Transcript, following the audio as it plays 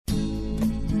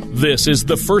This is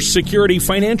the First Security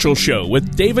Financial Show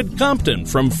with David Compton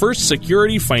from First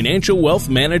Security Financial Wealth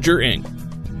Manager, Inc.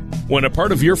 When a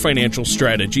part of your financial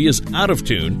strategy is out of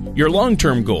tune, your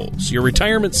long-term goals, your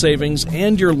retirement savings,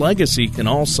 and your legacy can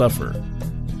all suffer.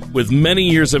 With many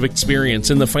years of experience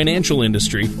in the financial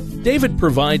industry, David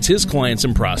provides his clients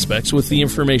and prospects with the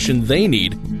information they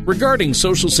need regarding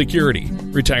Social Security,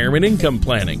 retirement income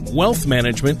planning, wealth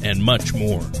management, and much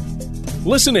more.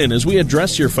 Listen in as we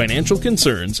address your financial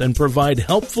concerns and provide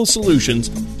helpful solutions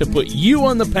to put you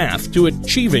on the path to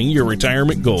achieving your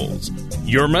retirement goals.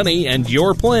 Your money and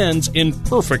your plans in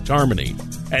perfect harmony.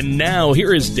 And now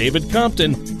here is David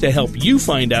Compton to help you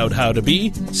find out how to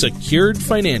be secured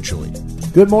financially.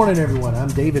 Good morning, everyone. I'm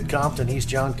David Compton. He's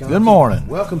John Compton. Good morning.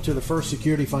 Welcome to the First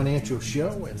Security Financial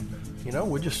Show. And,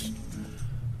 we're just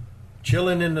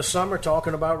chilling in the summer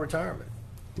talking about retirement.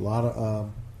 A lot of,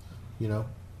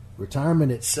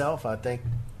 retirement itself, I think,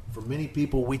 for many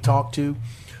people we talk to,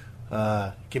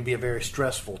 can be a very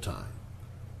stressful time.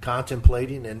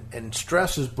 Contemplating, and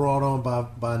stress is brought on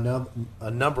by a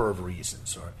number of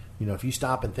reasons. Or, if you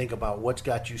stop and think about what's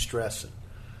got you stressing,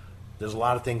 there's a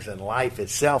lot of things in life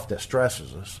itself that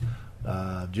stresses us.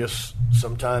 Just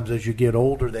sometimes as you get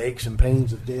older, the aches and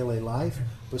pains of daily life,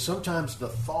 but sometimes the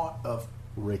thought of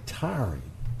retiring,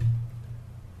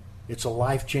 it's a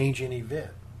life-changing event.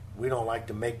 We don't like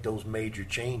to make those major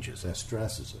changes. That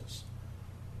stresses us.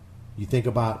 You think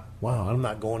about, wow, I'm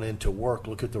not going into work.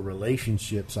 Look at the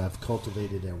relationships I've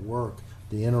cultivated at work,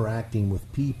 the interacting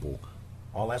with people.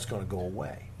 All that's going to go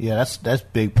away. Yeah, that's a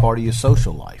big part of your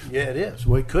social life. Yeah, it is.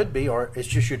 Well, it could be, or it's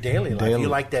just your daily life. You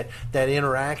like that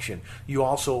interaction. You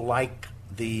also like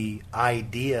the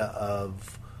idea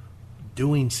of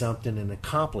doing something and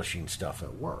accomplishing stuff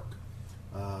at work.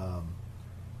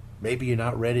 Maybe you're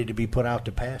not ready to be put out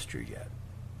to pasture yet.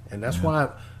 And that's why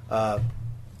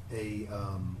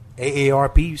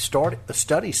AARP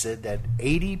study said that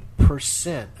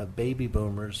 80% of baby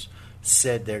boomers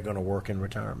said they're going to work in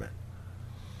retirement.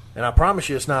 And I promise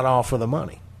you it's not all for the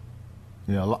money.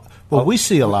 Yeah, we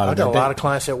see a lot of that. I've got a lot of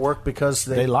clients at work because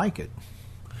they like it.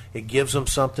 It gives them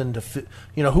something to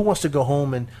who wants to go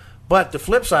home but the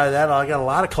flip side of that, I got a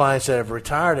lot of clients that have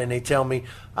retired and they tell me,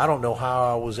 I don't know how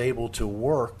I was able to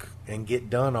work and get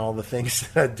done all the things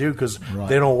that I do because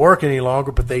they don't work any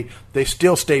longer, but they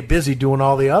still stay busy doing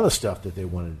all the other stuff that they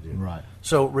wanted to do. Right.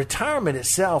 So retirement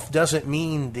itself doesn't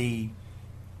mean the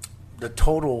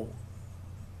total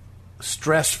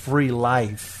stress-free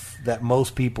life that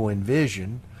most people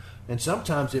envision, and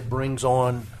sometimes it brings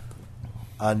on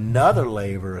another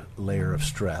layer of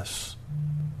stress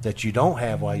that you don't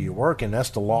have while you're working. That's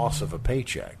the loss of a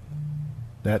paycheck.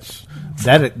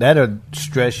 That'll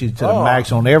stress you to the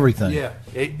max on everything. Yeah,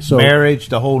 marriage,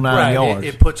 the whole nine yards.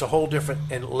 It puts a whole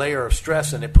different layer of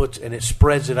stress, and it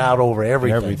spreads it out over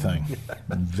everything. Everything,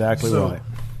 exactly right.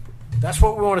 That's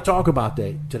what we want to talk about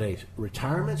today.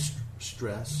 Retirement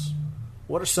stress.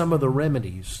 What are some of the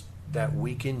remedies that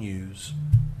we can use,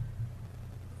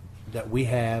 that we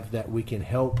have, that we can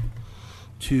help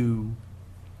to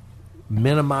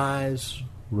minimize,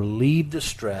 relieve the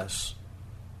stress,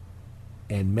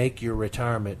 and make your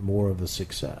retirement more of a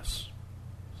success?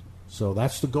 So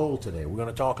that's the goal today. We're going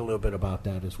to talk a little bit about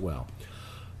that as well.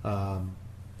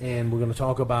 And we're going to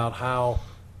talk about how,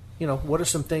 what are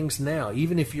some things now,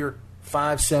 even if you're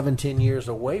 5, 7, 10 years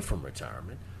away from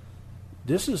retirement,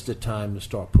 this is the time to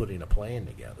start putting a plan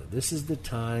together. This is the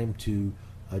time to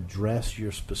address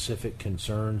your specific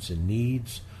concerns and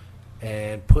needs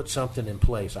and put something in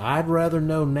place. I'd rather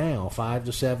know now, 5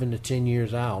 to 7 to 10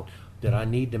 years out, that I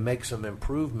need to make some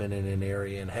improvement in an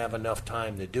area and have enough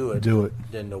time to do it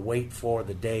than to wait for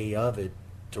the day of it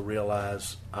to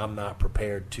realize I'm not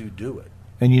prepared to do it.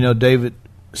 And, David,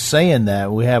 saying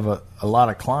that, we have a lot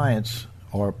of clients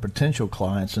or potential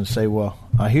clients and say, well,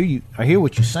 I hear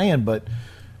what you're saying, but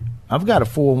I've got a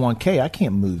 401k. I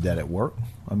can't move that at work.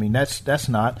 I mean, that's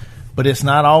not, but it's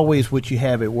not always what you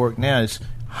have at work now. It's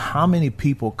how many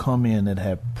people come in that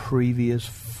have previous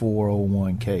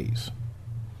 401ks.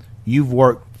 You've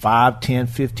worked 5, 10,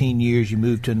 15 years, you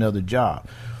move to another job.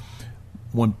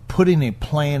 When putting a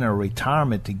plan of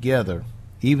retirement together,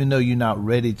 even though you're not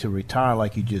ready to retire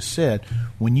like you just said,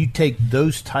 when you take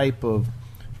those type of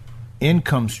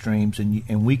income streams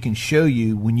and we can show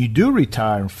you when you do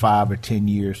retire in 5 or 10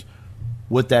 years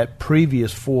what that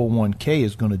previous 401k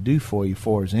is going to do for you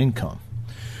for his income.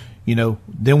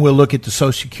 Then we'll look at the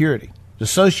Social Security. The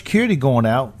Social Security going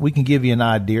out, we can give you an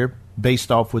idea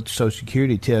based off what the Social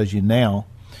Security tells you now.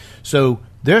 So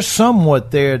there's somewhat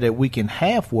there that we can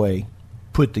halfway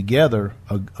put together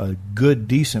a good,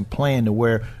 decent plan to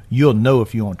where you'll know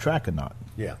if you're on track or not.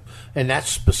 Yeah, and that's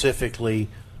specifically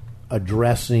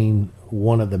addressing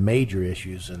one of the major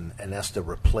issues, and that's the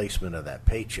replacement of that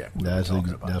paycheck. That's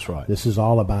right. This is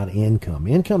all about income.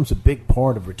 Income's a big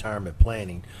part of retirement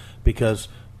planning because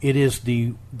it is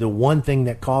the one thing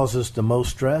that causes the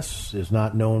most stress is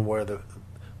not knowing where the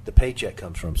paycheck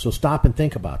comes from. So stop and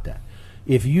think about that.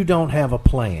 If you don't have a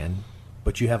plan,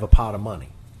 but you have a pot of money.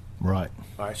 Right.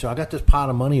 All right, so I got this pot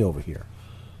of money over here.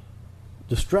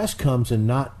 The stress comes in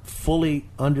not fully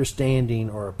understanding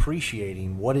or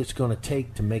appreciating what it's going to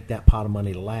take to make that pot of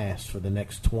money last for the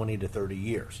next 20 to 30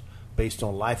 years based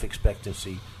on life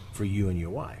expectancy for you and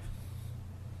your wife.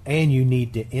 And you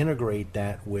need to integrate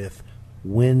that with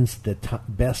when's the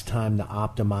best time to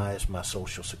optimize my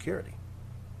Social Security.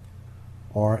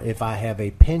 Or if I have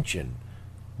a pension,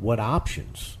 what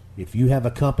options? If you have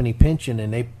a company pension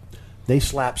and they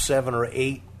slap 7 or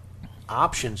 8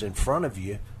 options in front of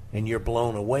you, and you're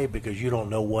blown away because you don't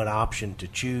know what option to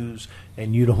choose,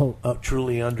 and you don't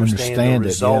truly understand the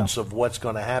results of what's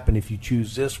going to happen if you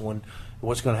choose this one.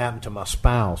 What's going to happen to my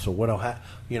spouse, or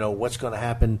what's going to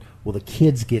happen? Will the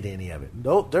kids get any of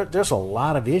it? There's a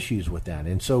lot of issues with that,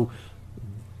 and so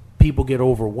people get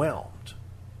overwhelmed.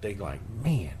 They like,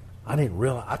 man, I didn't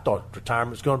realize. I thought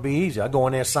retirement was going to be easy. I go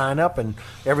in there, sign up, and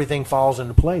everything falls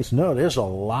into place. No, there's a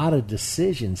lot of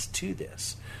decisions to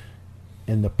this.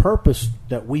 And the purpose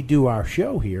that we do our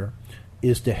show here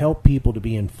is to help people to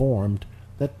be informed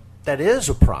that is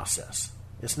a process.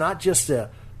 It's not just a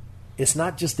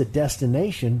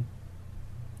destination.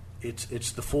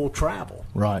 It's the full travel.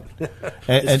 Right.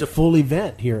 It's the full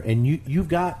event here, and you've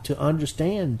got to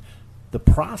understand the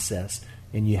process,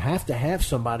 and you have to have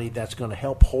somebody that's going to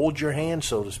help hold your hand,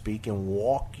 so to speak, and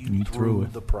walk you through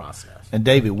the process. And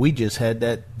David, we just had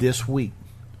that this week.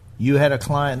 You had a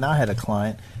client, and I had a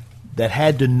client that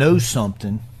had to know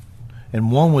something,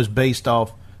 and one was based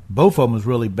off, both of them was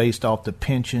really based off the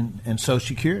pension and Social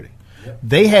Security. Yep.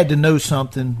 They had to know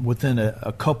something within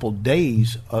a couple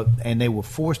days, and they were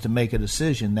forced to make a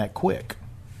decision that quick.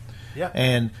 Yeah.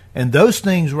 And those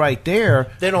things right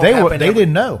there, they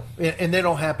didn't know. And they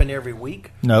don't happen every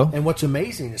week. No. And what's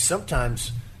amazing is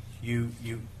sometimes you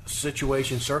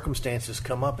circumstances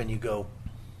come up, and you go,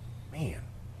 man,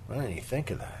 I didn't even think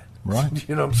of that. Right.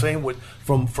 You know what I'm saying?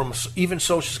 From even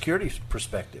Social Security's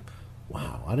perspective,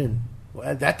 wow,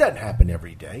 that doesn't happen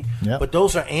every day. Yep. But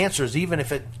those are answers. Even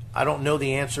if I don't know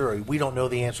the answer, or we don't know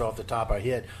the answer off the top of our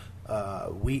head,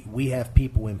 we have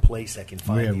people in place that can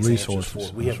find these answers for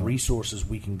us. We have resources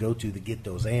we can go to get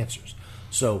those answers.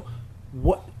 So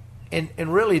what?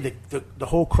 And really, the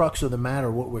whole crux of the matter,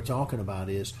 what we're talking about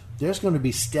is there's going to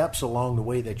be steps along the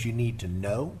way that you need to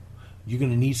know. You're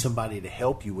going to need somebody to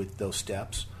help you with those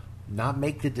steps. Not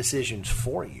make the decisions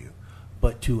for you,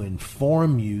 but to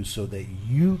inform you so that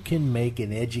you can make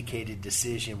an educated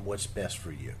decision what's best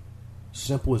for you.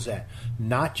 Simple as that.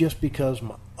 Not just because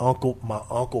my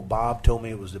uncle Bob told me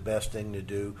it was the best thing to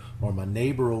do, or my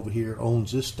neighbor over here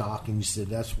owns this stock and he said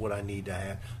that's what I need to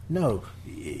have. No,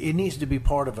 it needs to be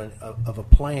part of a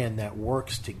plan that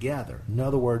works together. In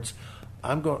other words,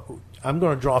 I'm going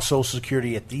to draw Social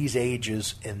Security at these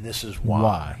ages, and this is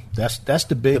why. That's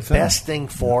the big thing. The best thing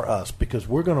for us, because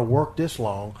we're going to work this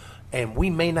long, and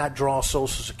we may not draw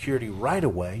Social Security right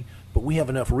away, but we have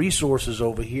enough resources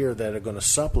over here that are going to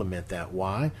supplement that.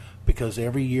 Why? Because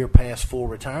every year past full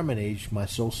retirement age, my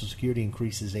Social Security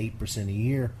increases 8% a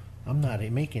year. I'm not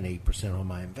making 8% on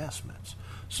my investments.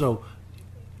 So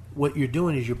what you're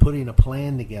doing is you're putting a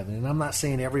plan together. And I'm not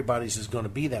saying everybody's is going to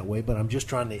be that way, but I'm just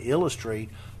trying to illustrate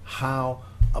how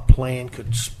a plan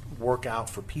could work out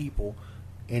for people.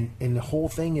 And the whole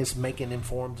thing is make an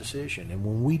informed decision. And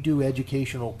when we do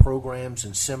educational programs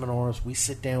and seminars, we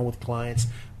sit down with clients,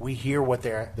 we hear what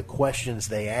the questions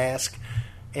they ask,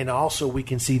 and also we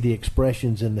can see the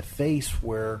expressions in the face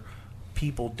where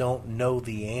people don't know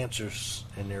the answers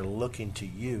and they're looking to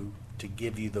you to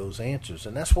give you those answers.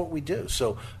 And that's what we do.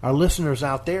 So our listeners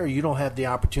out there, you don't have the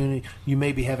opportunity, you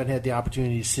maybe haven't had the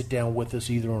opportunity to sit down with us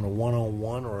either on a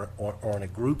one-on-one or in a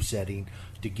group setting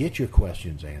to get your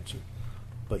questions answered.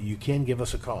 But you can give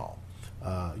us a call.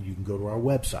 You can go to our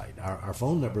website. Our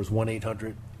phone number is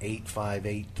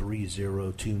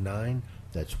 1-800-858-3029.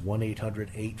 That's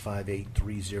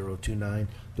 1-800-858-3029.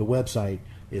 The website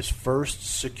is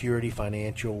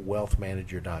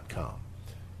firstsecurityfinancialwealthmanager.com.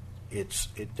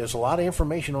 There's a lot of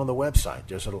information on the website.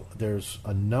 There's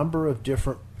a number of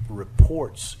different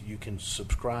reports you can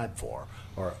subscribe for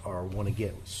or want to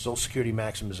get. Social Security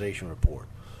Maximization Report.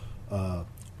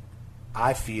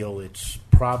 I feel it's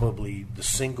probably the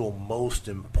single most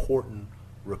important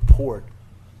report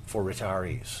for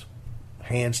retirees.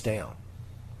 Hands down.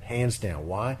 Hands down.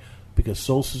 Why? Because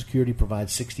Social Security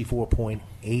provides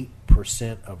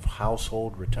 64.8% of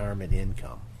household retirement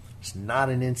income. It's not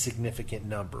an insignificant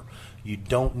number. You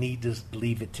don't need to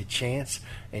leave it to chance,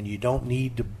 and you don't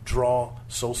need to draw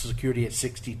Social Security at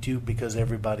 62 because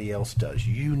everybody else does.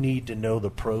 You need to know the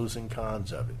pros and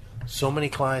cons of it. So many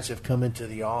clients have come into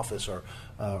the office or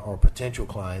potential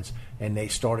clients, and they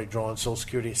started drawing Social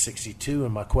Security at 62,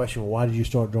 and my question, why did you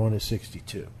start drawing at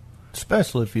 62?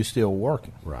 Especially if you're still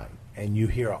working. Right. And you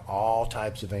hear all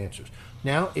types of answers.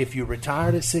 Now, if you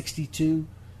retired at 62,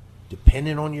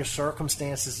 depending on your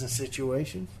circumstances and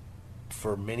situations,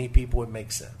 for many people it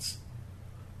makes sense.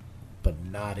 But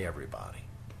not everybody.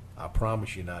 I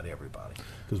promise you, not everybody.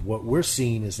 Because what we're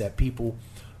seeing is that people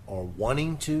are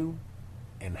wanting to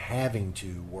and having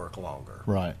to work longer.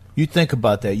 Right. You think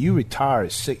about that. You retire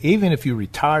at even if you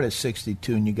retired at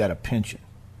 62 and you got a pension,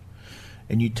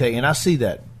 and you take, and I see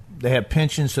that they have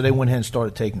pensions, so they went ahead and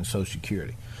started taking Social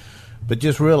Security. But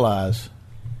just realize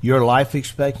your life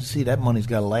expectancy, that money's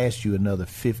got to last you another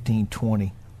 15,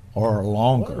 20, or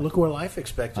longer. Well, look where life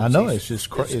expectancy. I know it's just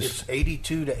it's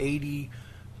 82 to 80.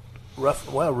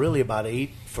 Rough. Well, really about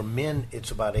 8 for men. It's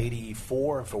about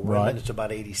 84, and for women, it's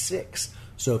about 86.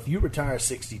 So if you retire at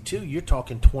 62, you're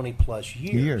talking 20 plus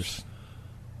years.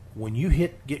 When you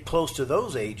get close to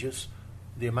those ages,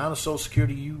 the amount of Social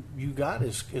Security you got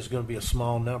is going to be a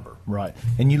small number. Right.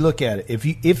 And you look at it.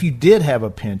 If you did have a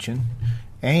pension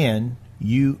and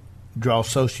you draw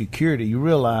Social Security, you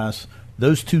realize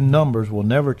those two numbers will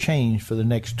never change for the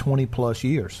next 20 plus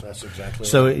years. That's exactly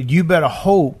so right. You better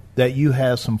hope that you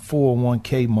have some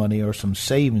 401k money or some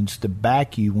savings to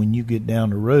back you when you get down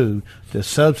the road to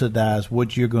subsidize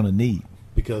what you're going to need.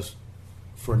 Because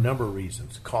for a number of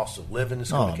reasons, cost of living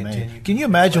is going to continue. Man. Can you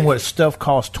imagine what stuff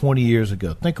cost 20 years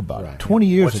ago? Think about it. 20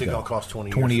 years What's ago. What's it going to cost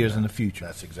 20 years in the future?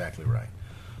 That's exactly right.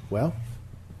 Well,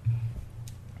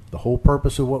 the whole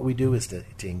purpose of what we do is to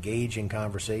engage in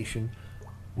conversation.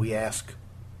 We ask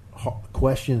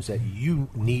questions that you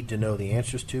need to know the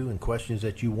answers to and questions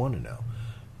that you want to know.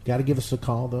 Got to give us a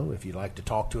call, though, if you'd like to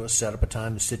talk to us. Set up a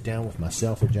time to sit down with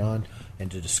myself or John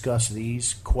and to discuss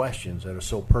these questions that are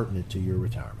so pertinent to your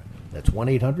retirement. That's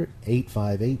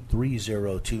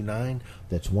 1-800-858-3029.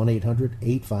 That's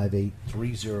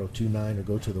 1-800-858-3029. Or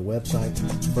go to the website,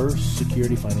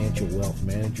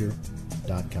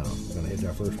 FirstSecurityFinancialWealthManager.com. We're going to hit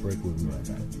our first break. We'll be right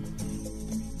back.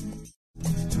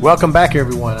 Welcome back,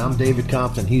 everyone. I'm David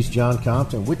Compton. He's John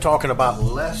Compton. We're talking about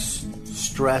less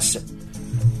stress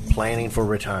planning for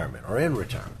retirement or in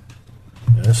retirement.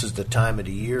 Now, this is the time of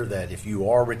the year that if you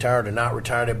are retired or not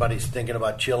retired, everybody's thinking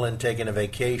about chilling, taking a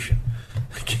vacation,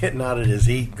 getting out of this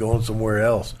heat, going somewhere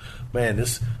else. Man,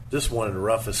 this one of the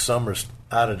roughest summers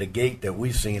out of the gate that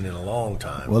we've seen in a long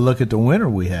time. Well, look at the winter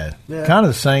we had. Yeah. Kind of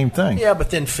the same thing. Yeah, but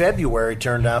then February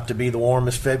turned out to be the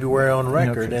warmest February on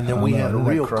record, and then we had a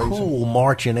real cool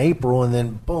March and April, and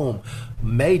then boom,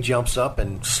 May jumps up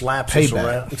and slaps us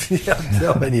around. Yeah, I'm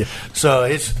telling you. So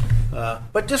it's,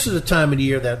 but this is a time of the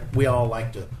year that we all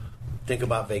like to think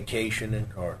about vacation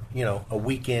or a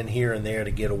weekend here and there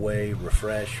to get away,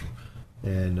 refresh,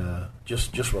 and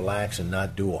just relax and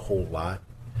not do a whole lot.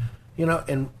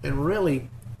 And really,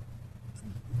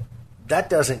 that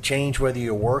doesn't change whether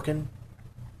you're working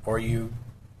or you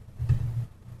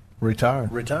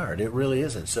retired. It really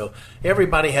isn't. So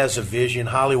everybody has a vision.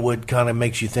 Hollywood kind of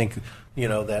makes you think,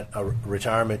 that a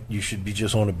retirement, you should be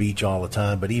just on the beach all the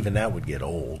time. But even that would get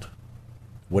old.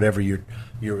 Whatever your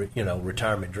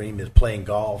retirement dream is, playing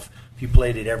golf. If you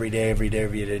played it every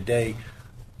day,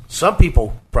 some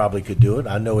people probably could do it.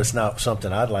 I know it's not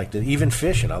something I'd like to. Even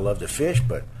fishing, I love to fish,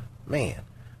 but man,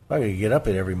 if I could get up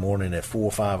every morning at 4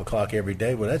 or 5 o'clock every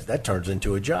day, well, that turns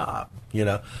into a job,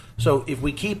 So if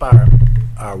we keep our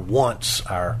wants,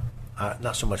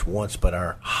 not so much wants, but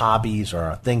our hobbies or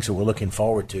our things that we're looking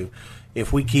forward to,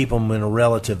 if we keep them in a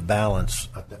relative balance,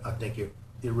 I think it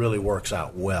really works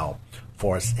out well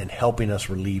for us in helping us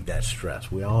relieve that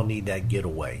stress. We all need that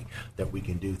getaway that we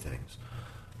can do things.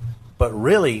 But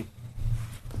really,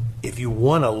 if you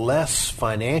want a less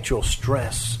financial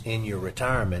stress in your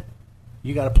retirement,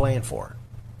 you got to plan for it.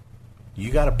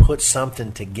 You got to put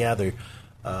something together.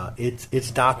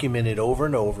 It's documented over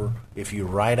and over. If you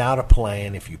write out a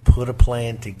plan, if you put a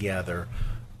plan together,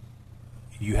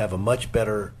 you have a much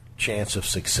better chance of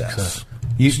success.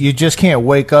 You just can't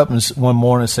wake up one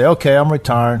morning and say, "Okay, I'm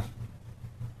retiring."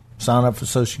 Sign up for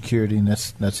Social Security, and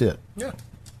that's it. Yeah,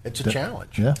 it's a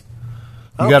challenge. Yeah.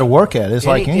 You got to work at it. It's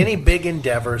like any big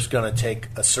endeavor is going to take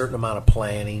a certain amount of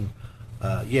planning.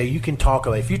 You can talk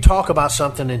about it. If you talk about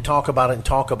something and talk about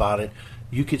it,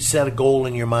 you could set a goal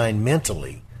in your mind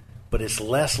mentally, but it's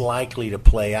less likely to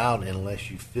play out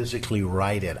unless you physically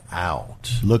write it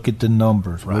out. Look at the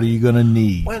numbers. Right. What are you going to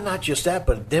need? Well, not just that,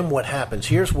 but then what happens?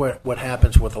 Here's what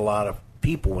happens with a lot of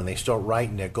people when they start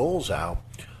writing their goals out.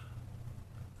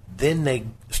 Then they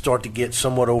start to get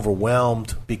somewhat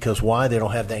overwhelmed because why? They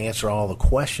don't have to answer all the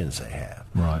questions they have.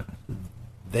 Right.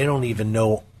 They don't even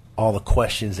know all the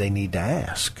questions they need to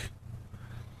ask.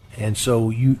 And so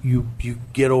you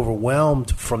get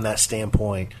overwhelmed from that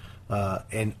standpoint,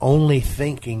 and only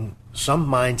thinking. Some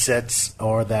mindsets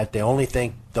are that they only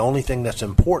think the only thing that's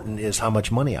important is how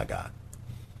much money I got,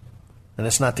 and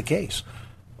that's not the case.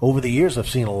 Over the years, I've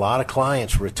seen a lot of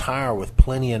clients retire with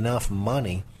plenty enough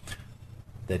money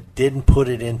that didn't put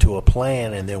it into a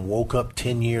plan, and then woke up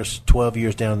 10 years, 12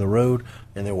 years down the road,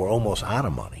 and they were almost out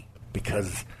of money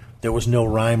because there was no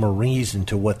rhyme or reason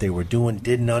to what they were doing,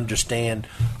 didn't understand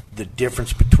the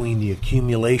difference between the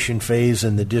accumulation phase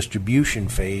and the distribution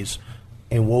phase,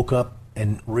 and woke up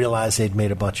and realized they'd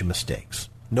made a bunch of mistakes.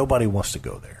 Nobody wants to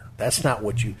go there. That's not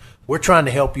what we're trying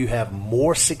to help you have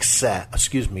more success,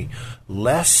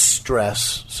 less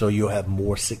stress so you'll have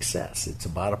more success. It's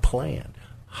about a plan.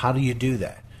 How do you do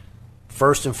that?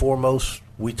 First and foremost,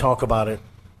 we talk about it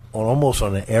almost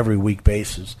on an every week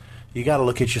basis. You got to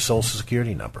look at your Social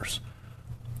Security numbers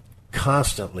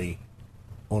constantly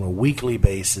on a weekly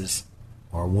basis,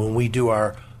 or when we do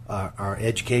our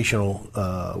educational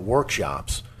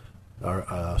workshops,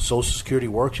 our Social Security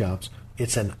workshops.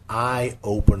 It's an eye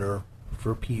opener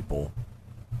for people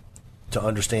to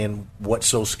understand what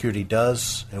Social Security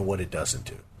does and what it doesn't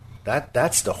do.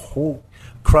 That's the whole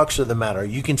crux of the matter.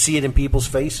 You can see it in people's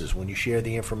faces when you share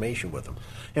the information with them.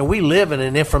 And we live in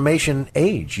an information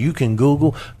age. You can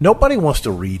Google. Nobody wants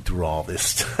to read through all this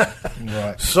stuff.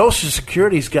 Right. Social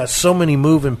Security's got so many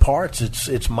moving parts.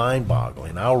 It's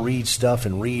mind-boggling. I'll read stuff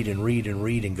and read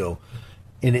and go.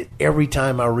 And every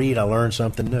time I read, I learn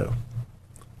something new.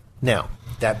 Now,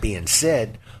 that being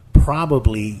said,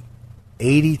 probably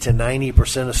 80 to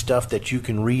 90% of stuff that you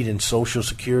can read in Social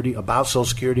Security, about Social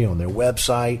Security on their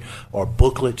website, or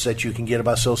booklets that you can get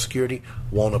about Social Security,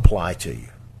 won't apply to you.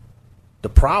 The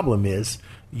problem is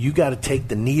you got to take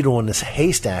the needle in this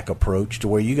haystack approach to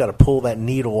where you got to pull that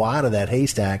needle out of that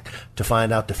haystack to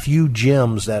find out the few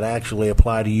gems that actually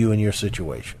apply to you and your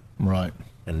situation. Right.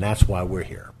 And that's why we're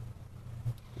here.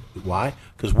 Why?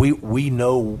 Because we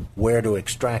know where to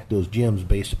extract those gems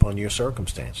based upon your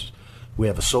circumstances. We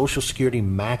have a Social Security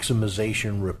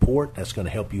maximization report that's going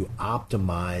to help you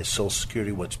optimize Social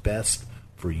Security, what's best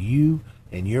for you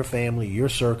and your family, your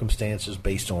circumstances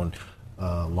based on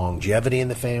longevity in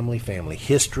the family, family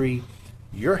history,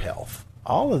 your health.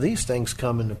 All of these things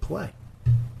come into play.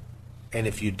 And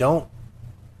if you don't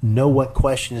know what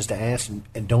questions to ask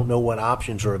and don't know what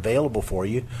options are available for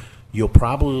you, you'll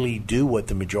probably do what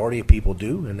the majority of people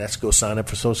do, and that's go sign up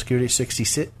for Social Security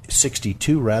 62,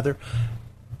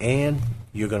 and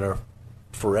you're going to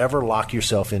forever lock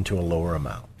yourself into a lower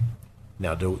amount.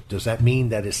 Now, does that mean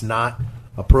that it's not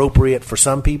appropriate for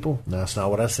some people? No, that's not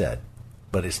what I said.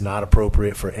 But it's not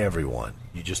appropriate for everyone.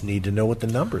 You just need to know what the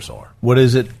numbers are. What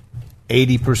is it?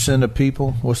 80% of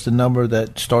people? What's the number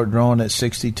that start drawing at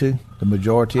 62? The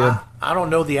majority of? I don't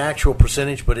know the actual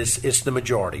percentage, but it's the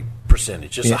majority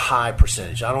percentage. It's a high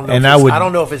percentage. I don't know. I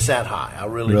don't know if it's that high. I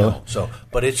really don't. So,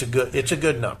 but it's a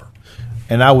good number.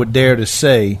 And I would dare to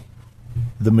say,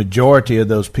 the majority of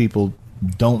those people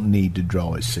don't need to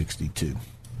draw at 62.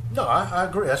 No, I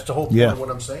agree. That's the whole point of what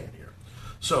I'm saying here.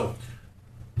 So,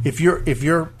 if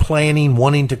you're planning,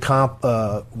 wanting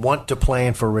to want to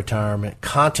plan for retirement,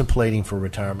 contemplating for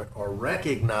retirement, or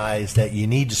recognize that you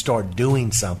need to start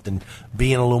doing something,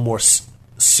 being a little more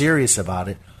serious about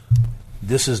it,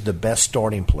 this is the best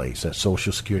starting place. That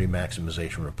Social Security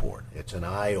Maximization Report. It's an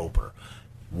eye opener.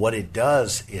 What it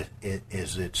does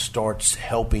is it starts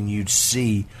helping you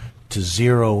see to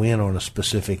zero in on a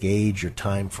specific age or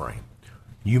time frame.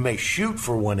 You may shoot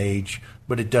for one age,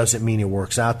 but it doesn't mean it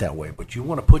works out that way. But you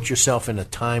want to put yourself in a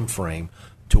time frame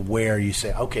to where you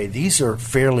say, okay, these are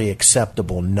fairly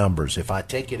acceptable numbers. If I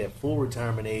take it at full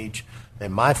retirement age,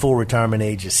 and my full retirement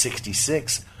age is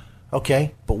 66,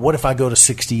 okay, but what if I go to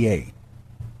 68?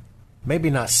 Maybe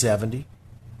not 70.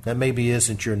 That maybe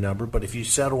isn't your number, but if you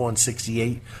settle on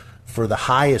 68 for the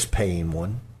highest paying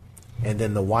one, and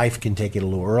then the wife can take it a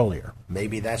little earlier,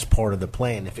 maybe that's part of the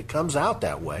plan. If it comes out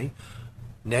that way,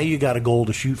 now you got a goal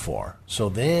to shoot for. So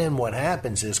then what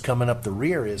happens is coming up the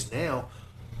rear is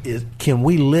can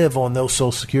we live on those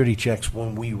Social Security checks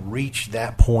when we reach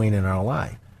that point in our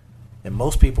life? And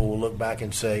most people will look back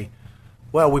and say,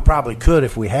 well, we probably could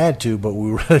if we had to, but we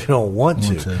really don't want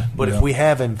to. But if we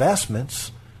have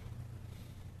investments,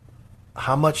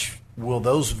 how much will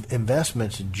those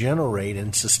investments generate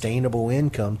in sustainable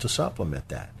income to supplement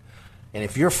that? And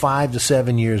if you're 5 to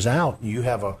 7 years out,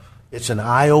 it's an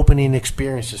eye-opening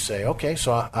experience to say, okay,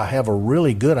 so I have a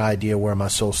really good idea where my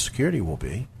Social Security will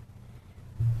be.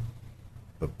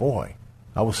 But boy,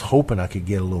 I was hoping I could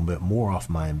get a little bit more off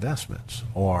my investments,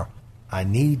 or I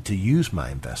need to use my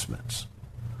investments.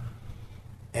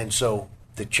 And so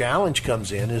the challenge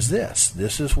comes in is this.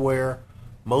 This is where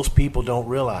most people don't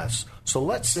realize. So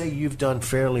let's say you've done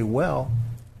fairly well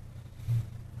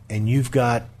and you've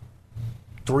got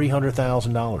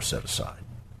 $300,000 set aside.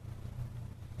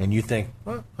 And you think,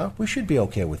 well, we should be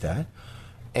okay with that.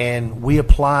 And we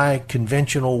apply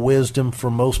conventional wisdom for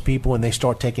most people, and they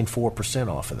start taking 4%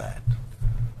 off of that.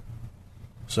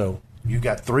 So you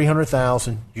got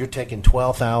 $300,000, you're taking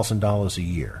 $12,000 a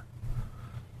year.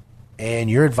 And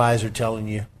your advisor telling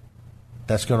you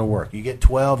that's going to work. You get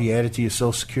 12, you add it to your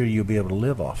Social Security, you'll be able to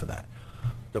live off of that.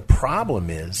 The problem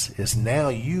is now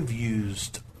you've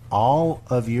used all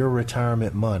of your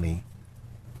retirement money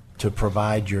to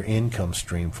provide your income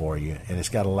stream for you, and it's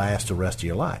got to last the rest of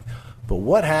your life. But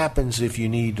what happens if you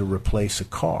need to replace a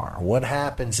car? What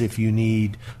happens if you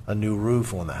need a new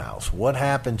roof on the house? What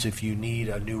happens if you need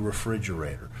a new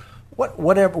refrigerator?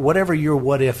 Whatever your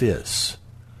what if is,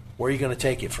 where are you going to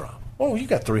take it from? Oh, you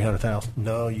got $300,000.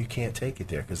 No, you can't take it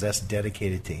there because that's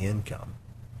dedicated to income.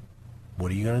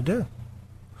 What are you going to do?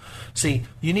 See,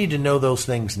 you need to know those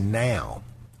things now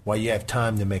while you have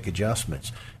time to make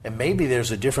adjustments. And maybe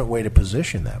there's a different way to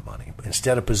position that money.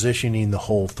 Instead of positioning the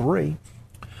whole $300,000,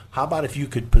 how about if you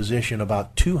could position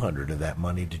about $200,000 of that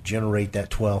money to generate that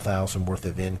 $12,000 worth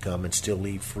of income and still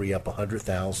free up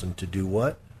 $100,000 to do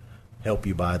what? Help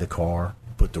you buy the car,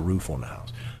 put the roof on the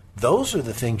house. Those are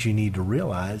the things you need to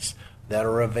realize that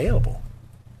are available.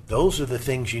 Those are the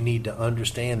things you need to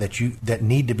understand that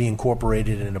need to be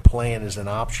incorporated in a plan as an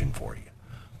option for you.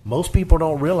 Most people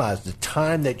don't realize the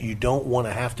time that you don't want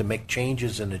to have to make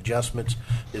changes and adjustments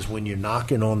is when you're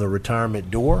knocking on the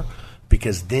retirement door,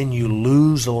 because then you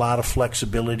lose a lot of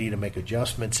flexibility to make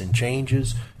adjustments and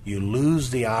changes. You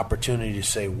lose the opportunity to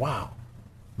say, wow,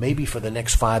 maybe for the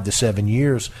next 5 to 7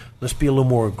 years, let's be a little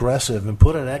more aggressive and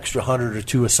put an extra 100 or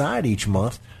 2 aside each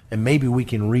month, and maybe we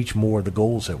can reach more of the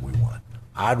goals that we want.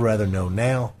 I'd rather know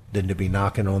now than to be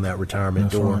knocking on that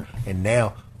retirement door. Right. And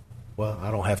now, well,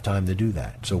 I don't have time to do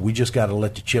that. So we just got to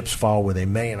let the chips fall where they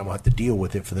may, and I'm going to have to deal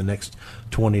with it for the next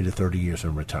 20 to 30 years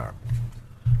in retirement.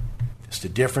 It's the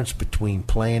difference between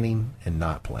planning and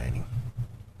not planning.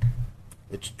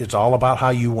 It's all about how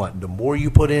you want. The more you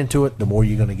put into it, the more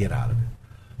you're going to get out of it.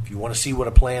 If you want to see what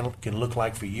a plan can look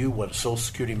like for you, what a Social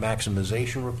Security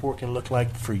maximization report can look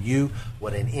like for you,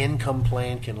 what an income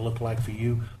plan can look like for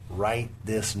you, write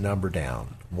this number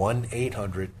down,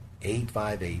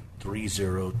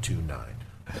 1-800-858-3029.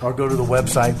 Or go to the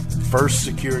website,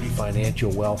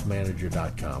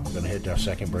 FirstSecurityFinancialWealthManager.com. We're going to head to our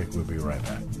second break. We'll be right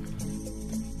back.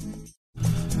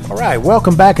 All right,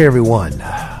 welcome back, everyone.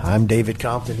 I'm David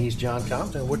Compton. He's John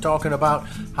Compton. We're talking about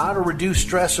how to reduce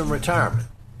stress in retirement.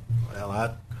 Well,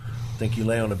 I think you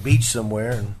lay on a beach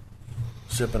somewhere and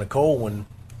sipping a cold one.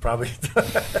 Probably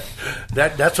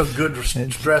that's a good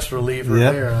stress reliever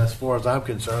there, as far as I'm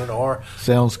concerned. Or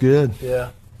sounds good.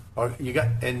 Yeah. Or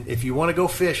and if you want to go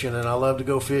fishing, and I love to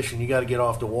go fishing, you got to get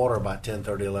off the water about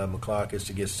 10:30, 11 o'clock. It's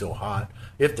to get still hot.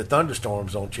 If the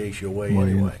thunderstorms don't chase you away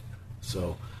anyway.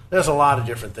 So there's a lot of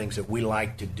different things that we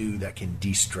like to do that can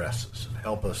de-stress us and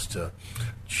help us to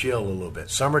chill a little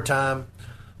bit. Summertime,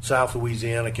 South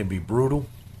Louisiana can be brutal,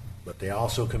 but they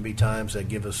also can be times that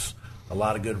give us a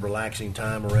lot of good relaxing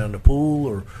time around the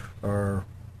pool or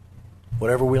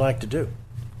whatever we like to do.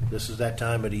 This is that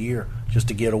time of the year just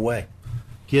to get away.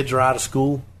 Kids are out of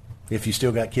school, if you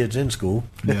still got kids in school.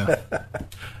 Yeah.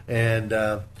 And,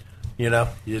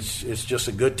 it's just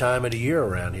a good time of the year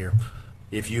around here.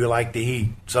 If you like the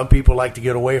heat. Some people like to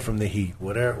get away from the heat.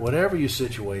 Whatever your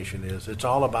situation is, it's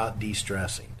all about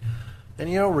de-stressing.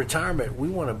 And, retirement, we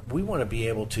want to be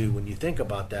able to, when you think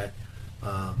about that,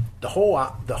 the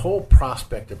whole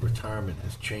prospect of retirement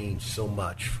has changed so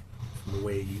much from the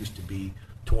way it used to be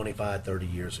 25, 30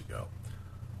 years ago.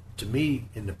 To me,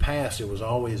 in the past, it was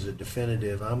always a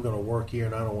definitive, I'm going to work here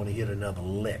and I don't want to hit another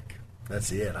lick.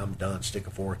 That's it. I'm done. Stick a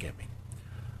fork in me.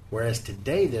 Whereas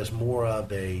today, there's more of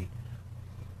a,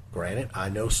 granted, I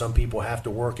know some people have to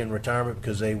work in retirement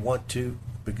because they want to,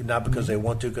 not because they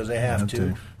want to, because they have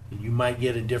to. You might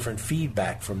get a different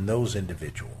feedback from those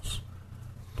individuals.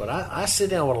 But I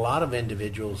sit down with a lot of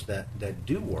individuals that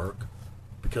do work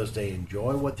because they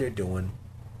enjoy what they're doing.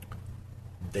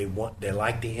 They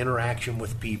like the interaction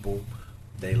with people.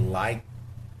 They like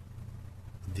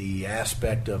the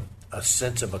aspect of a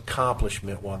sense of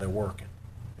accomplishment while they're working.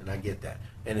 And I get that.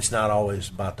 And it's not always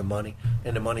about the money,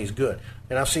 and the money's good.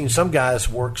 And I've seen some guys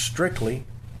work strictly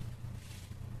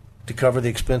to cover the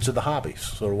expense of the hobbies,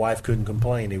 so the wife couldn't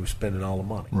complain he was spending all the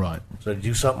money. Right. So to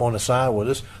do something on the side,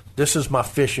 well, this is my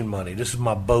fishing money, this is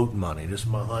my boat money, this is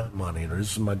my hunt money, or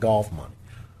this is my golf money.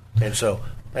 And so,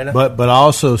 but I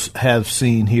also have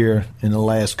seen here in the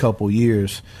last couple of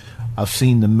years, I've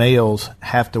seen the males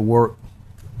have to work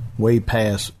way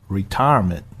past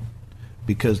retirement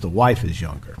because the wife is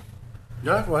younger.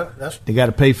 Yeah, well, they got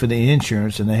to pay for the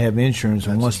insurance, and they have insurance.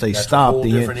 And once they stop,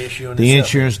 the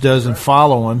insurance doesn't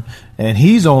follow him, and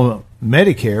he's on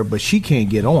Medicare, but she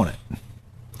can't get on it.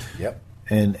 Yep.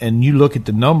 And you look at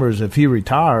the numbers. If he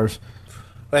retires,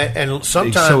 and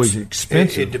sometimes it's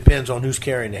expensive. It depends on who's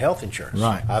carrying the health insurance.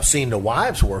 Right. I've seen the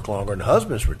wives work longer, and the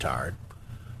husband's retired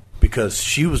because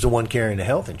she was the one carrying the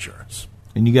health insurance.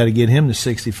 And you got to get him to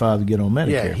 65 to get on Medicare.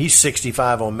 Yeah, he's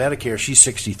 65 on Medicare. She's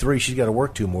 63. She's got to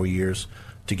work 2 more years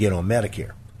to get on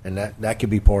Medicare. And that could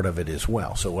be part of it as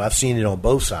well. So I've seen it on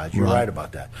both sides. You're right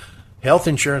about that. Health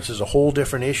insurance is a whole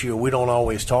different issue we don't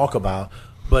always talk about,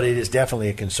 but it is definitely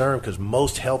a concern because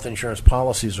most health insurance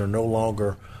policies are no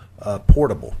longer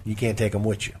portable. You can't take them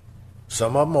with you.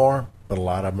 Some of them are, but a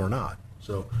lot of them are not.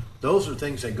 So those are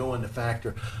things that go into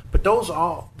factor. But those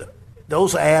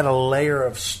add a layer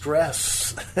of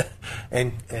stress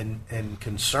and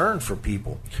concern for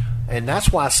people. And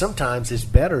that's why sometimes it's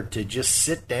better to just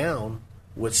sit down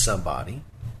with somebody,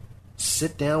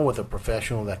 sit down with a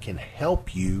professional that can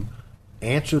help you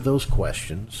answer those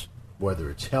questions, whether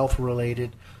it's health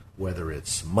related, whether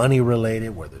it's money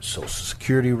related, whether it's Social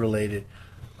Security related,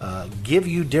 give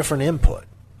you different input.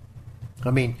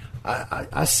 I mean,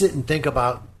 I sit and think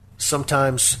about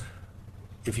sometimes,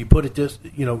 if you put it this,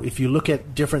 if you look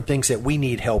at different things that we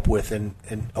need help with and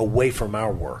away from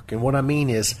our work. And what I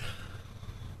mean is,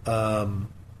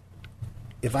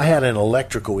 if I had an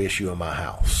electrical issue in my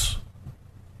house,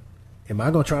 am I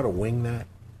going to try to wing that?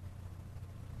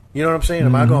 You know what I'm saying?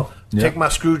 Am I going to take my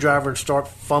screwdriver and start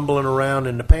fumbling around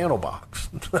in the panel box?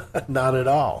 Not at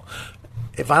all.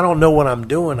 If I don't know what I'm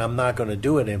doing, I'm not going to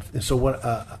do it. And so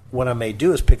what I may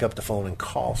do is pick up the phone and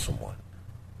call someone.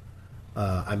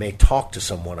 I may talk to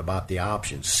someone about the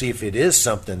options, see if it is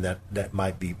something that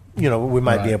might be, we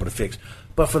might be able to fix.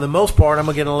 But for the most part, I'm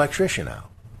going to get an electrician out.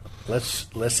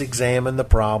 Let's examine the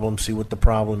problem, see what the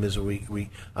problem is.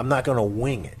 I'm not going to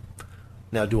wing it.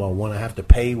 Now, do I want to have to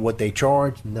pay what they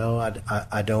charge? No,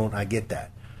 I don't. I get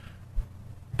that.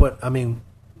 But, I mean,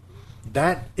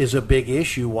 that is a big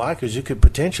issue. Why? Because it could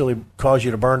potentially cause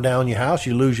you to burn down your house,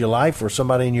 you lose your life, or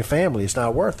somebody in your family. It's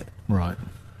not worth it. Right.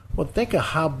 Well, think of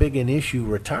how big an issue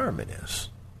retirement is.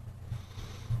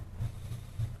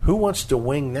 Who wants to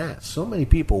wing that? So many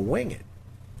people wing it.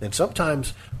 And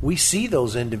sometimes we see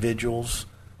those individuals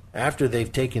after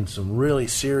they've taken some really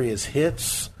serious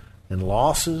hits and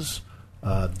losses,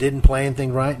 didn't plan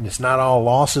anything right, and it's not all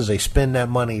losses. They spend that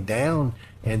money down,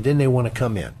 and then they want to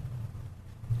come in.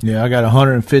 Yeah, I got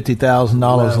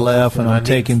 $150,000 left, and I'm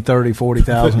taking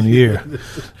 $30,000-$40,000 a year.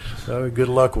 Good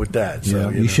luck with that. So,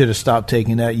 you should have stopped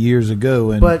taking that years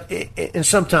ago. But and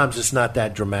sometimes it's not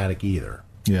that dramatic either.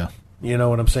 Yeah. You know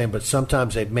what I'm saying? But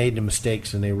sometimes they've made the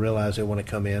mistakes and they realize they want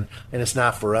to come in, and it's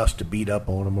not for us to beat up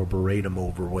on them or berate them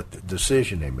over what the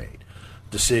decision they made.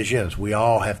 Decisions. We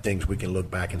all have things we can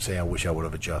look back and say, I wish I would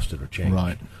have adjusted or changed.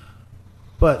 Right.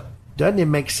 But doesn't it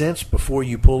make sense before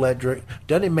you pull that trigger?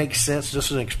 Doesn't it make sense? This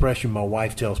is an expression my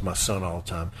wife tells my son all the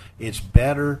time. It's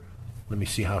better, let me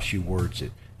see how she words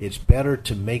it. It's better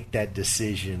to make that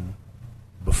decision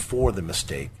before the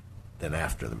mistake than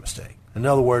after the mistake. In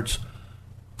other words,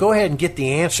 go ahead and get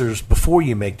the answers before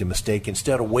you make the mistake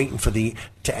instead of waiting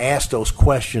to ask those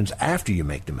questions after you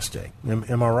make the mistake.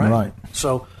 Am I right? Right.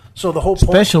 So the whole point,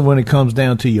 especially when it comes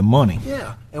down to your money.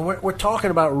 Yeah, and we're talking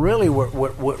about really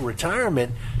what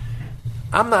retirement.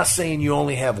 I'm not saying you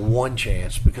only have one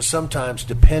chance, because sometimes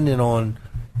depending on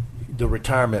the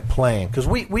retirement plan, because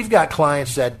we've got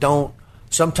clients that don't,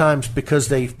 sometimes because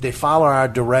they follow our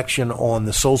direction on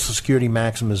the Social Security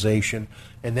maximization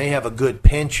and they have a good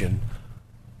pension,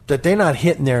 that they're not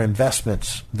hitting their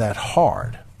investments that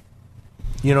hard.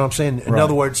 You know what I'm saying? In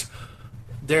other words,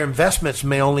 their investments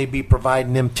may only be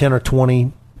providing them 10 or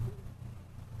 20%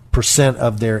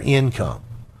 of their income.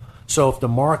 So if the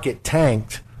market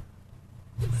tanked,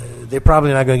 they're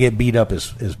probably not going to get beat up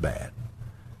as bad.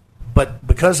 But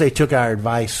because they took our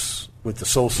advice with the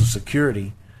Social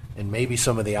Security and maybe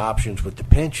some of the options with the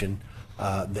pension,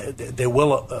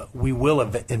 we will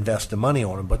invest the money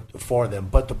on them, for them.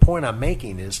 But the point I'm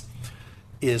making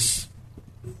is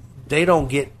they don't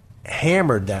get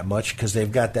hammered that much because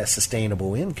they've got that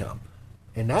sustainable income.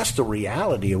 And that's the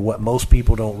reality of what most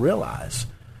people don't realize.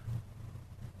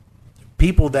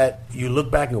 People that you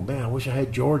look back and go, man, I wish I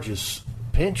had George's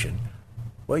pension.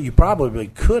 Well, you probably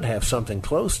could have something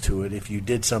close to it if you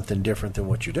did something different than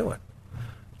what you're doing.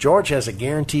 George has a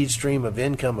guaranteed stream of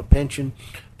income, a pension,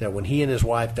 that when he and his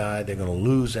wife die, they're going to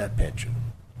lose that pension.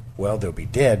 Well, they'll be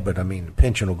dead, but I mean, the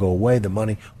pension will go away. The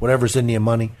money, whatever's in the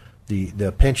money,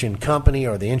 the pension company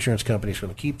or the insurance company is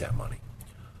going to keep that money.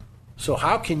 So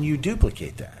how can you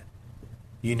duplicate that?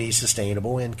 You need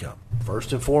sustainable income.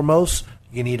 First and foremost,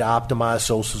 you need to optimize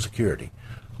Social Security,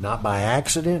 not by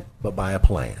accident, but by a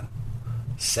plan.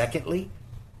 Secondly,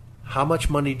 how much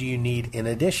money do you need in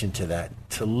addition to that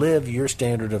to live your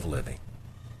standard of living?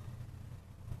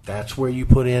 That's where you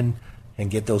put in and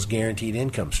get those guaranteed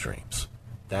income streams.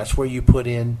 That's where you put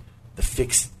in the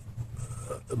fixed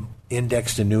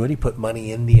indexed annuity, put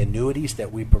money in the annuities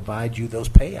that we provide you those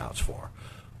payouts for.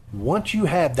 Once you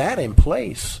have that in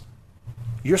place,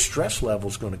 your stress level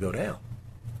is going to go down.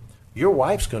 Your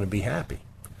wife's going to be happy.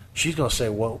 She's going to say,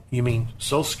 well, you mean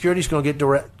Social Security's going to get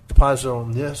direct deposit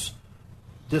on this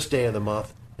day of the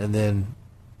month, and then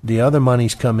the other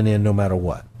money's coming in no matter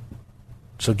what.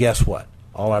 So guess what?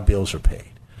 All our bills are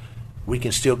paid. We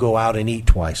can still go out and eat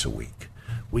twice a week.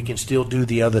 We can still do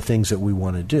the other things that we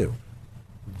want to do.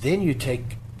 Then you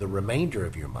take the remainder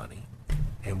of your money,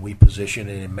 and we position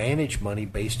it and manage money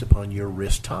based upon your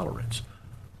risk tolerance.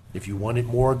 If you want it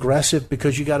more aggressive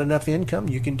because you got enough income,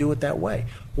 you can do it that way.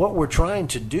 What we're trying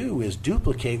to do is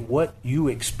duplicate what you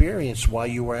experienced while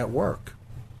you were at work.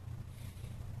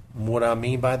 What I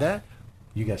mean by that,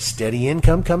 you got steady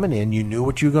income coming in. You knew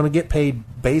what you were going to get paid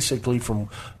basically from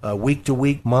week to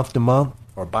week, month to month,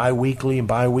 or biweekly and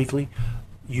biweekly.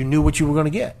 You knew what you were going to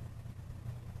get.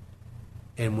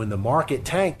 And when the market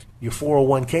tanked, your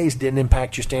 401ks didn't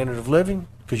impact your standard of living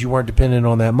because you weren't dependent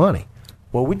on that money.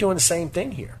 Well, we're doing the same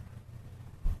thing here.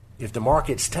 If the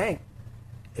market's tanked,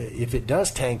 if it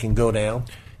does tank and go down,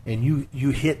 and you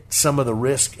hit some of the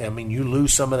risk, I mean, you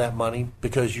lose some of that money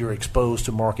because you're exposed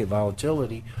to market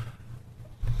volatility,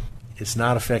 it's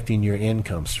not affecting your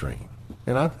income stream.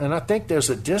 And I think there's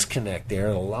a disconnect there.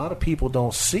 A lot of people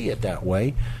don't see it that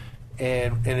way.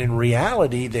 And in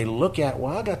reality, they look at,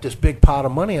 well, I got this big pot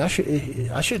of money. I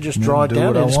should just draw it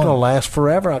down, and it's going to last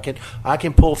forever. I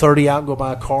can pull 30 out and go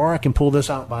buy a car. I can pull this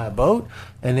out and buy a boat.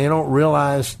 And they don't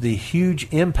realize the huge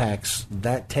impacts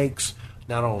that takes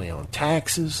not only on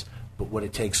taxes, but what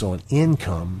it takes on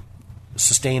income,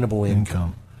 sustainable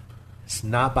income. It's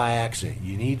not by accident.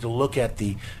 You need to look at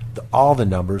all the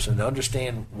numbers and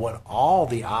understand what all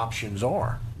the options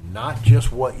are, not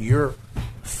just what your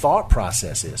thought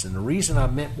process is. And the reason I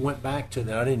went back to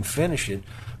that, I didn't finish it,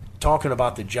 talking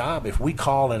about the job. If we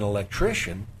call an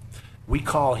electrician, we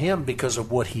call him because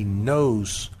of what he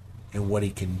knows and what he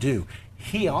can do.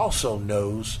 He also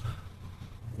knows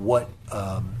what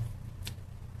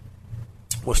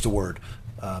what's the word?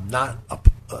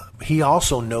 He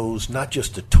also knows not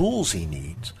just the tools he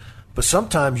needs, but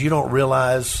sometimes you don't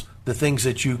realize the things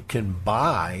that you can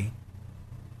buy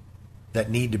that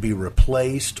need to be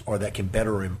replaced or that can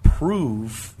better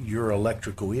improve your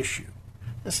electrical issue.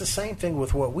 It's the same thing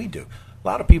with what we do. A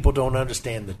lot of people don't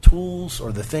understand the tools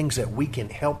or the things that we can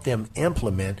help them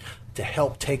implement to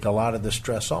help take a lot of the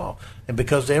stress off. And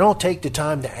because they don't take the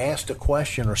time to ask the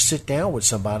question or sit down with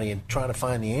somebody and try to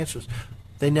find the answers,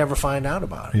 they never find out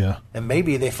about it. Yeah. And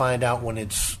maybe they find out when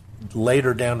it's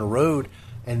later down the road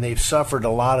and they've suffered a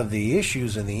lot of the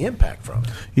issues and the impact from it.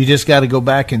 You just got to go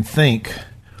back and think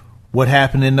what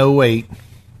happened in 2008,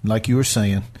 like you were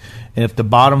saying. And if the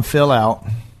bottom fell out,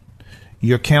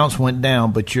 your accounts went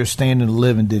down, but your standard of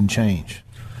living didn't change.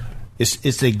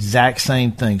 It's the exact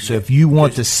same thing. So if you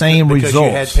want the same results.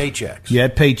 You had paychecks. You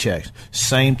had paychecks.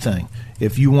 Same thing.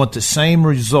 If you want the same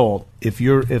result, if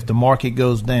the market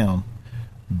goes down,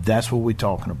 that's what we're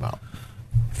talking about.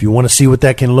 If you want to see what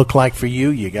that can look like for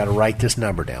you, you got to write this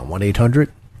number down,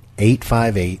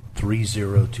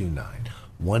 1-800-858-3029.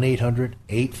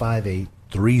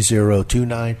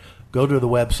 1-800-858-3029. Go to the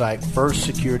website,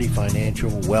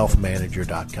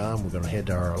 FirstSecurityFinancialWealthManager.com. We're going to head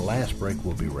to our last break.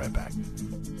 We'll be right back.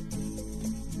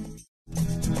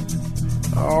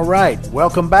 All right.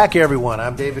 Welcome back, everyone.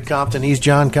 I'm David Compton. He's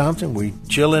John Compton. We're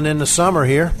chilling in the summer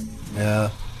here.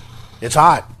 It's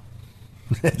hot.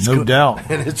 No doubt.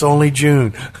 And it's only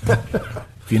June.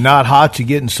 If you're not hot, you're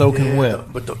getting soaking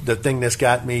wet. But the thing that's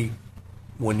got me,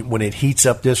 when it heats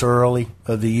up this early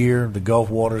of the year, the Gulf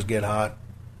waters get hot,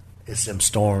 it's them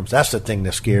storms. That's the thing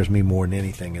that scares me more than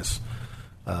anything is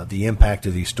the impact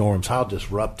of these storms, how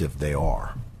disruptive they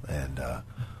are. And,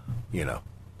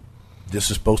 this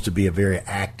is supposed to be a very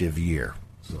active year.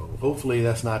 So hopefully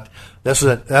that's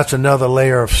another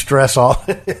layer of stress all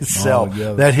itself.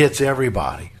 That hits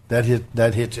everybody. That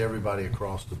hits everybody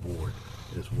across the board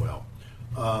as well.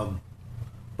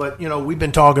 But we've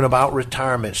been talking about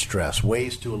retirement stress,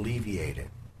 ways to alleviate it,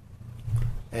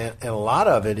 and a lot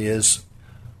of it is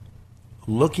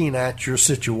looking at your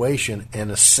situation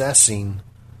and assessing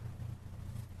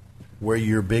where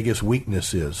your biggest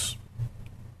weakness is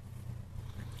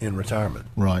in retirement.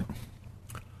 Right.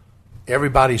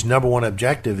 Everybody's number one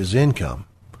objective is income.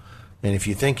 And if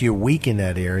you think you're weak in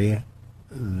that area,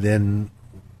 then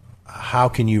how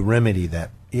can you remedy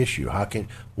that issue?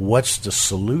 What's the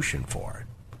solution for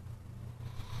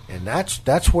it? And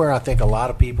that's where I think a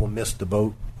lot of people miss the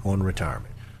boat on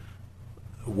retirement.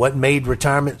 What made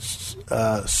retirement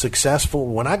successful?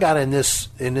 When I got in this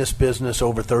business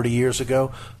over 30 years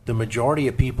ago, the majority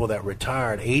of people that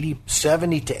retired,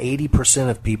 70 to 80%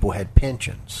 of people had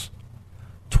pensions.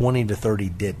 20 to 30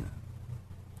 didn't.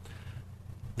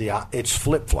 It's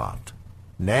flip-flopped.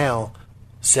 Now,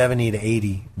 70 to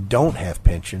 80 don't have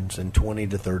pensions, and 20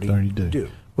 to 30 do.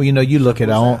 Well, you look at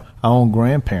our own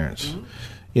grandparents.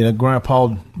 Mm-hmm.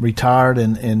 Grandpa retired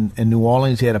in New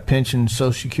Orleans. He had a pension,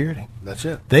 Social Security. That's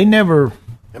it. They never.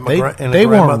 They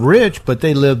weren't rich, but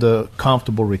they lived a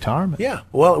comfortable retirement. Yeah.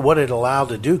 Well, what it allowed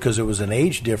to do, because there was an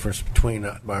age difference between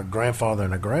my grandfather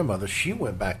and a grandmother, she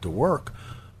went back to work,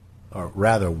 or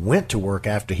rather went to work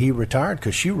after he retired,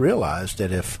 because she realized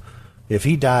that if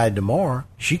he died tomorrow,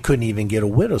 she couldn't even get a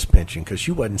widow's pension because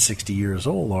she wasn't 60 years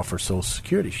old off her Social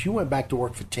Security. She went back to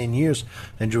work for 10 years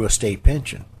and drew a state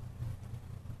pension.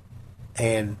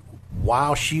 And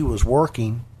while she was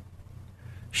working,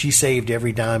 she saved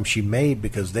every dime she made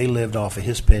because they lived off of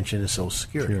his pension and Social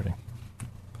Security.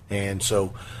 And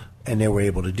they were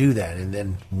able to do that. And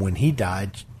then when he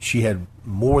died, she had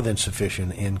more than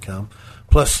sufficient income.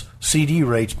 Plus, CD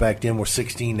rates back then were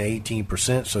 16 to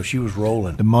 18%, so she was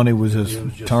rolling. The money was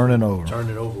just turning over.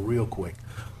 Turning over real quick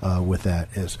with that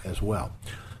as well.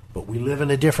 But we live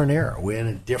in a different era. We're in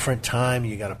a different time.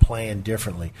 You got to plan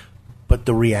differently. But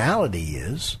the reality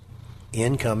is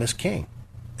income is king.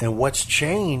 And what's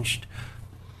changed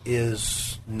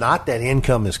is not that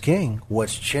income is king.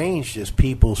 What's changed is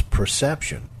people's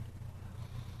perception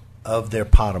of their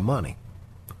pot of money.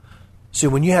 See,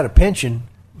 when you had a pension,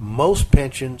 most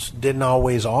pensions didn't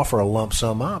always offer a lump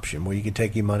sum option where you could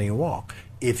take your money and walk.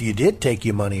 If you did take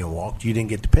your money and walk, you didn't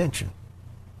get the pension.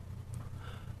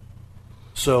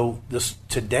 So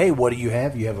today, what do you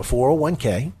have? You have a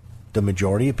 401k, the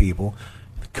majority of people.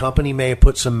 The company may have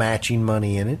put some matching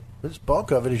money in it, but the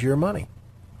bulk of it is your money.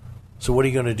 So what are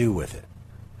you going to do with it?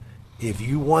 If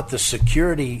you want the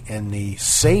security and the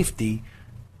safety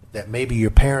that maybe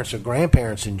your parents or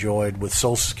grandparents enjoyed with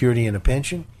Social Security and a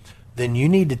pension, then you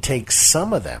need to take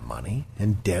some of that money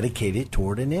and dedicate it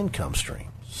toward an income stream.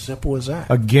 Simple as that.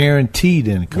 A guaranteed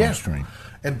income stream.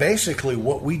 And basically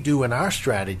what we do in our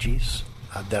strategies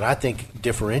that I think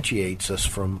differentiates us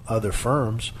from other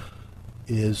firms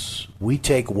is we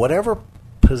take whatever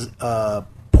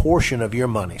portion of your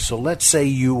money. So let's say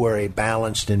you were a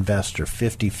balanced investor,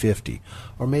 50-50,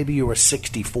 or maybe you were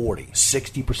 60-40,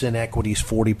 60% equities,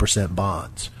 40%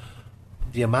 bonds.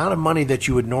 The amount of money that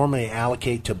you would normally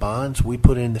allocate to bonds, we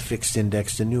put in the fixed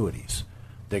indexed annuities.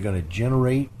 They're going to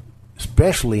generate,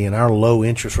 especially in our low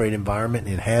interest rate environment,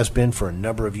 and it has been for a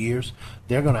number of years,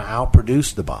 they're going to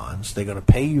outproduce the bonds. They're going to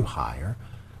pay you higher.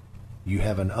 You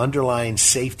have an underlying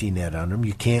safety net on them.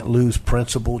 You can't lose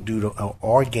principal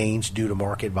or gains due to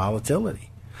market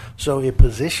volatility. So it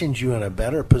positions you in a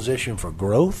better position for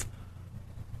growth,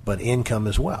 but income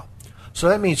as well. So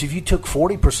that means if you took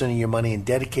 40% of your money and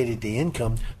dedicated it to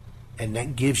income, and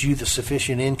that gives you the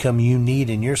sufficient income you need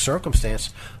in your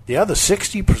circumstance, the other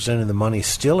 60% of the money is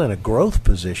still in a growth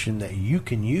position that you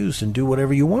can use and do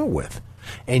whatever you want with.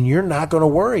 And you're not going to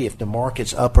worry if the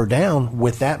market's up or down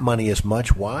with that money as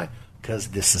much. Why? Because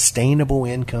the sustainable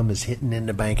income is hitting in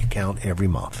the bank account every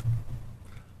month.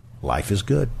 Life is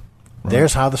good. Right.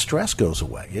 There's how the stress goes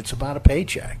away. It's about a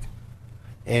paycheck.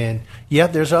 And, yeah,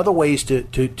 there's other ways to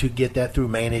get that through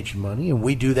managed money, and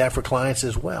we do that for clients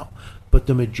as well. But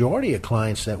the majority of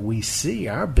clients that we see,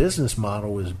 our business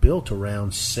model is built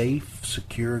around safe,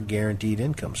 secure, guaranteed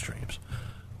income streams.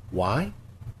 Why?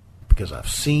 Because I've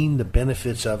seen the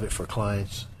benefits of it for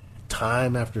clients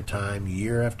time after time,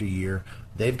 year after year.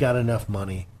 They've got enough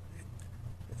money.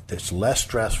 It's less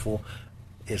stressful.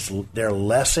 They're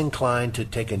less inclined to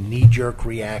take a knee-jerk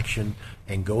reaction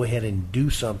and go ahead and do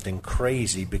something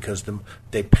crazy because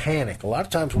they panic. A lot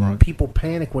of times when people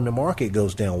panic when the market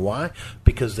goes down. Why?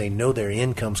 Because they know their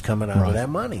income's coming out of that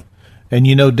money. And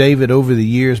you know, David, over the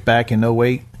years back in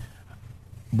 08,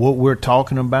 what we're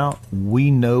talking about,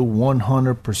 we know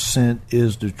 100%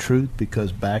 is the truth,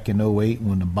 because back in 08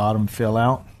 when the bottom fell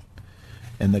out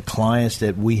and the clients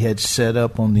that we had set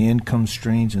up on the income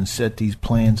streams and set these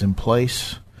plans in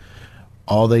place,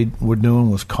 all they were doing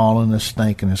was calling us,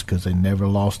 thanking us, because they never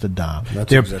lost a dime.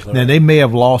 That's exactly right. Now, they may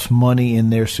have lost money in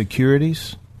their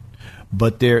securities,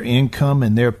 but their income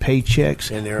and their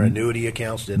paychecks and their annuity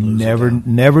accounts didn't lose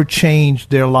never changed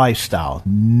their lifestyle,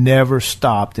 never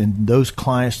stopped. And those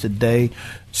clients today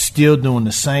still doing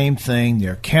the same thing.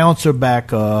 Their accounts are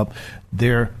back up.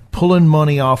 They're pulling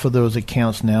money off of those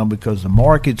accounts now because the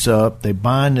market's up. They're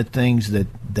buying the things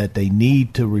that they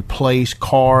need to replace,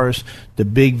 cars, the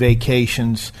big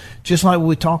vacations, just like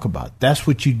we talk about. That's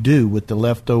what you do with the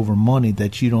leftover money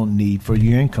that you don't need for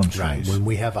your income streams. Right. When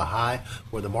we have a high,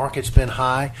 where the market's been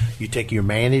high, you take your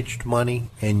managed money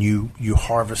and you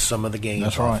harvest some of the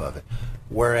gains off of it.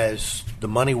 Whereas the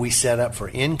money we set up for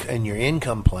in your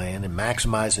income plan and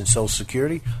maximizing Social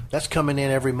Security, that's coming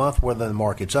in every month, whether the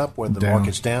market's up, whether the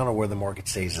market's down, or whether the market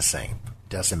stays the same.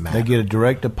 Doesn't matter. They get a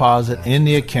direct deposit in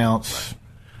the accounts.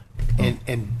 Right.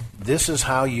 And this is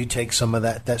how you take some of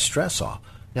that stress off.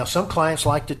 Now, some clients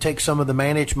like to take some of the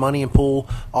managed money and pull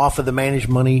off of the managed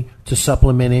money to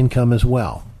supplement income as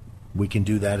well. We can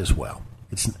do that as well.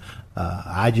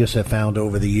 I just have found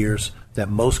over the years that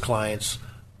most clients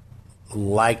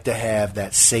like to have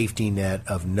that safety net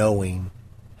of knowing,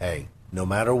 hey, no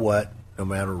matter what, no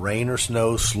matter rain or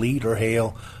snow, sleet or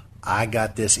hail, I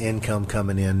got this income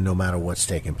coming in no matter what's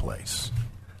taking place.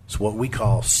 It's what we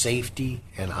call safety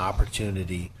and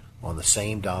opportunity on the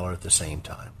same dollar at the same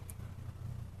time.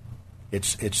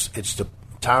 It's the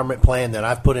retirement plan that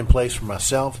I've put in place for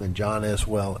myself, and John as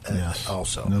well. Yes,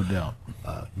 also, no doubt.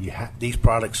 These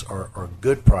products are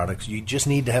good products. You just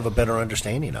need to have a better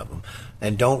understanding of them,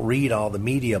 and don't read all the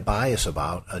media bias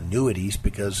about annuities,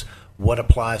 because what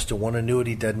applies to one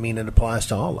annuity doesn't mean it applies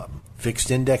to all of them. Fixed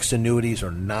indexed annuities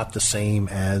are not the same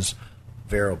as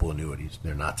variable annuities.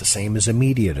 They're not the same as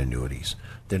immediate annuities.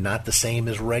 They're not the same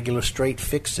as regular straight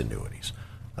fixed annuities.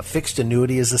 A fixed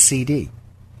annuity is a CD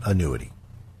annuity.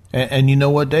 And you know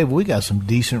what, Dave? We got some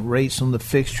decent rates on the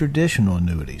fixed traditional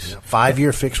annuities.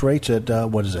 5-year fixed rates at,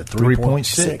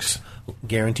 3.6.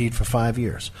 Guaranteed for 5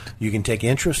 years. You can take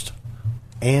interest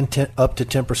and up to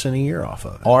 10% a year off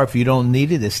of it. Or if you don't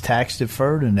need it, it's tax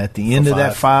deferred, and at the end of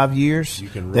that 5 years,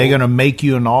 they're going to make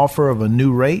you an offer of a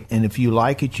new rate, and if you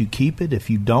like it, you keep it. If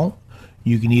you don't,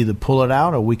 you can either pull it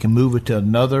out, or we can move it to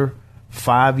another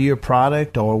 5-year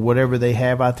product or whatever they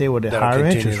have out there with a higher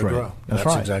interest rate. That's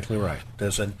right. Exactly right.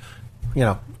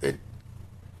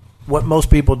 What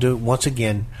most people do, once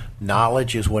again,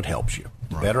 knowledge is what helps you.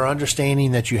 Right. Better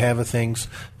understanding that you have of things,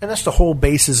 and that's the whole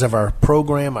basis of our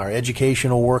program, our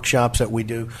educational workshops that we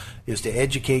do, is to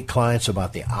educate clients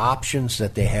about the options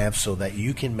that they have so that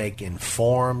you can make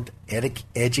informed,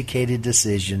 educated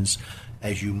decisions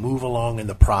as you move along in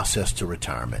the process to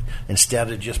retirement, instead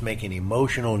of just making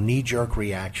emotional, knee-jerk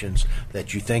reactions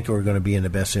that you think are going to be in the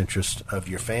best interest of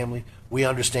your family. We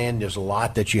understand there's a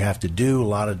lot that you have to do, a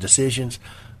lot of decisions,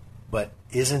 but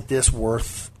isn't this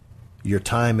worth your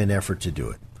time and effort to do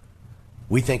it?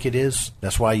 We think it is.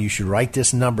 That's why you should write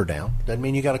this number down. Doesn't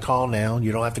mean you got to call now.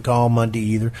 You don't have to call Monday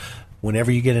either.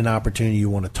 Whenever you get an opportunity you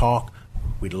want to talk,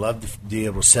 we'd love to be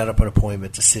able to set up an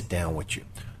appointment to sit down with you.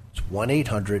 It's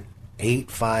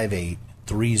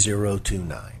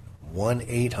 1-800-858-3029.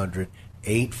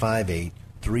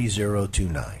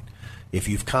 1-800-858-3029. If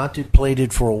you've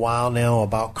contemplated for a while now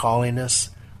about calling us,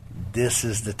 this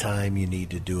is the time you need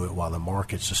to do it while the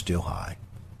markets are still high.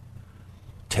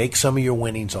 Take some of your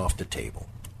winnings off the table.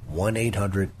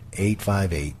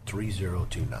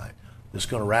 1-800-858-3029. This is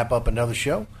going to wrap up another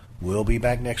show. We'll be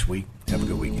back next week. Have a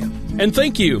good weekend. And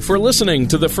thank you for listening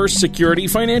to the First Security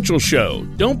Financial Show.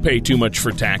 Don't pay too much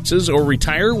for taxes or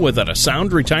retire without a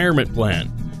sound retirement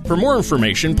plan. For more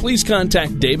information, please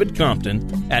contact David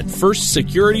Compton at First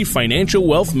Security Financial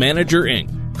Wealth Manager,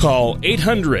 Inc. Call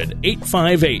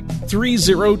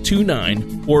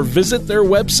 800-858-3029 or visit their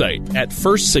website at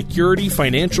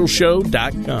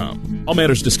firstsecurityfinancialshow.com. All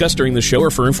matters discussed during this show are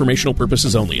for informational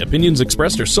purposes only. Opinions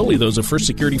expressed are solely those of First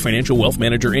Security Financial Wealth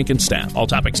Manager, Inc. and staff. All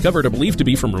topics covered are believed to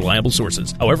be from reliable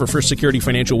sources. However, First Security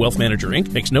Financial Wealth Manager,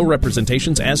 Inc. makes no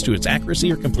representations as to its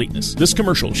accuracy or completeness. This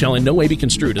commercial shall in no way be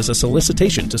construed as a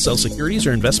solicitation to sell securities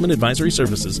or investment advisory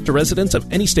services to residents of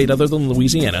any state other than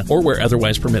Louisiana or where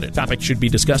otherwise permitted. Topics should be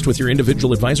discussed with your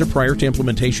individual advisor prior to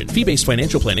implementation. Fee-based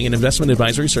financial planning and investment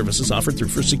advisory services offered through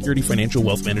First Security Financial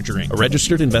Wealth Manager, Inc., a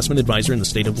registered investment advisor in the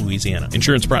state of Louisiana. Louisiana.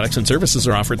 Insurance products and services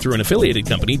are offered through an affiliated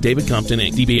company, David Compton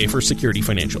Inc., DBA First Security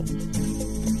Financial.